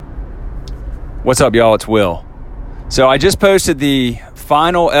What's up, y'all? It's Will. So I just posted the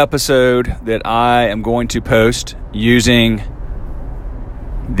final episode that I am going to post using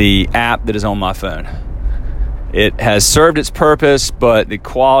the app that is on my phone. It has served its purpose, but the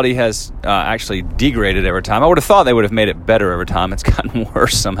quality has actually degraded over time. I would have thought they would have made it better over time. It's gotten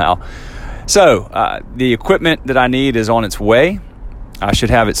worse somehow. So the equipment that I need is on its way. I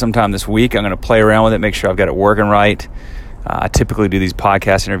should have it sometime this week. I'm going to play around with it, make sure I've got it working right. I typically do these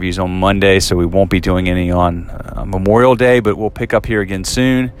podcast interviews on Monday, so we won't be doing any on Memorial Day, but we'll pick up here again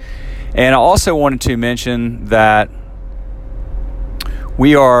soon. And I also wanted to mention that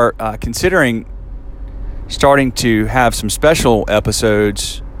we are considering starting to have some special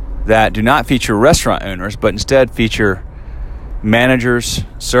episodes that do not feature restaurant owners, but instead feature managers,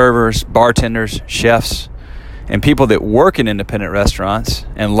 servers, bartenders, chefs, and people that work in independent restaurants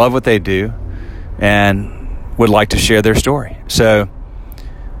and love what they do and would like to share their story. So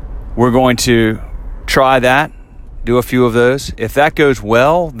we're going to try that, do a few of those. If that goes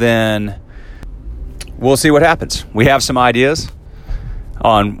well, then we'll see what happens. We have some ideas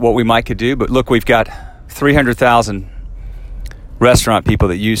on what we might could do, but look, we've got 300,000 restaurant people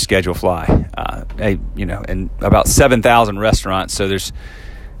that use Schedulefly, and about 7,000 restaurants. So there's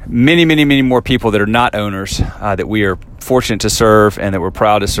many more people that are not owners that we are fortunate to serve and that we're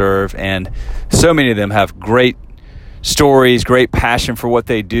proud to serve. And so many of them have great stories, great passion for what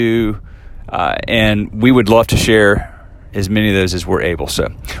they do. And we would love to share as many of those as we're able. So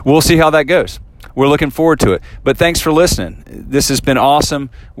we'll see how that goes. We're looking forward to it. But thanks for listening. This has been awesome.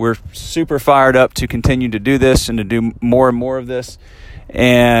 We're super fired up to continue to do this and to do more and more of this.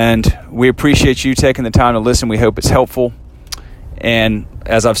 And we appreciate you taking the time to listen. We hope it's helpful. And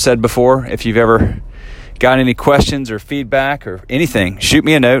as I've said before, if you've ever got any questions or feedback or anything, shoot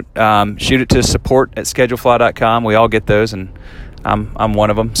me a note. Shoot it to support@schedulefly.com. We all get those, and I'm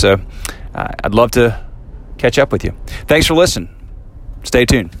one of them. So I'd love to catch up with you. Thanks for listening. Stay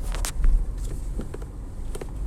tuned.